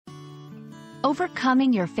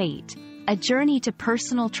Overcoming Your Fate, A Journey to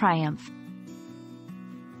Personal Triumph.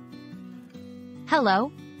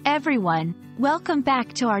 Hello, everyone. Welcome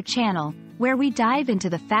back to our channel, where we dive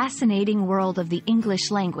into the fascinating world of the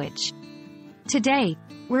English language. Today,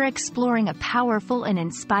 we're exploring a powerful and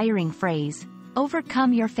inspiring phrase,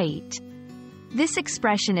 overcome your fate. This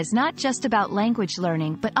expression is not just about language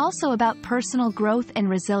learning but also about personal growth and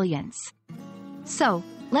resilience. So,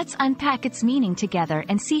 let's unpack its meaning together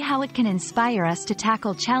and see how it can inspire us to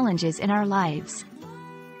tackle challenges in our lives.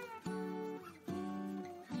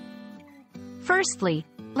 Firstly,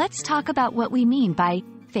 let's talk about what we mean by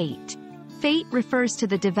fate. Fate refers to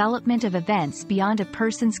the development of events beyond a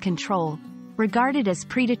person's control, regarded as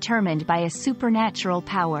predetermined by a supernatural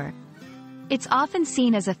power. It's often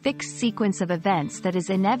seen as a fixed sequence of events that is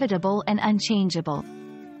inevitable and unchangeable.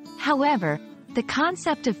 However, the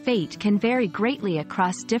concept of fate can vary greatly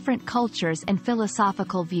across different cultures and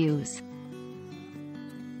philosophical views.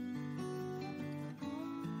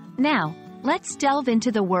 Now, let's delve into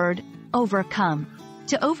the word overcome.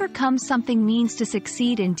 To overcome something means to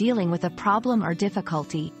succeed in dealing with a problem or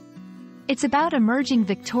difficulty. It's about emerging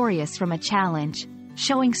victorious from a challenge,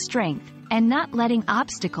 showing strength, and not letting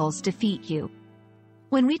obstacles defeat you.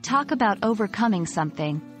 When we talk about overcoming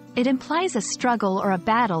something, it implies a struggle or a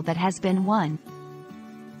battle that has been won.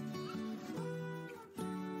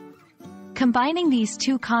 Combining these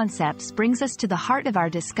two concepts brings us to the heart of our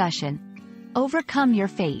discussion: overcome your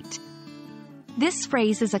fate. This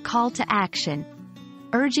phrase is a call to action,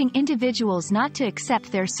 urging individuals not to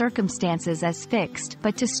accept their circumstances as fixed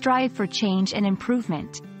but to strive for change and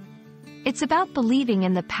improvement. It's about believing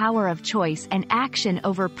in the power of choice and action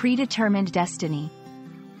over predetermined destiny.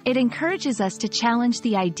 It encourages us to challenge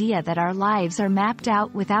the idea that our lives are mapped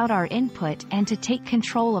out without our input and to take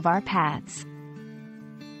control of our paths.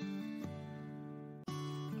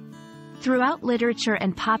 Throughout literature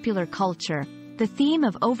and popular culture, the theme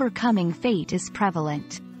of overcoming fate is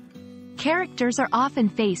prevalent. Characters are often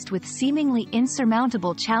faced with seemingly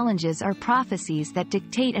insurmountable challenges or prophecies that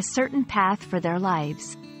dictate a certain path for their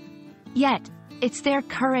lives. Yet, it's their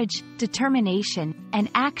courage, determination, and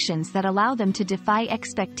actions that allow them to defy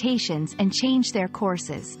expectations and change their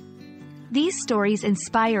courses. These stories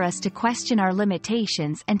inspire us to question our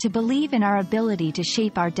limitations and to believe in our ability to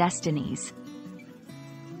shape our destinies.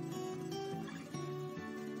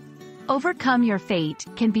 Overcome your fate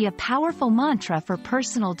can be a powerful mantra for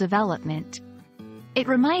personal development. It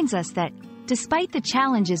reminds us that, despite the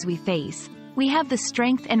challenges we face, we have the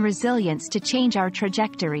strength and resilience to change our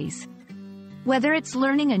trajectories. Whether it's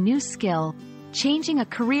learning a new skill, changing a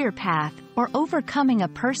career path, or overcoming a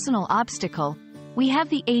personal obstacle, we have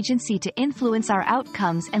the agency to influence our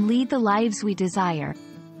outcomes and lead the lives we desire.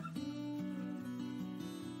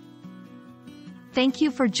 Thank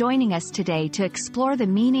you for joining us today to explore the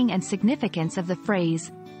meaning and significance of the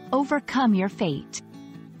phrase, overcome your fate.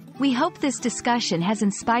 We hope this discussion has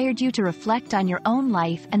inspired you to reflect on your own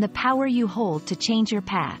life and the power you hold to change your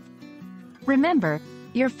path. Remember,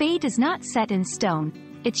 your fate is not set in stone,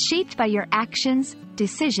 it's shaped by your actions,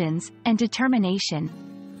 decisions, and determination.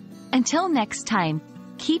 Until next time,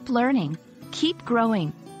 keep learning, keep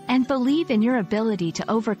growing, and believe in your ability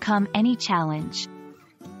to overcome any challenge.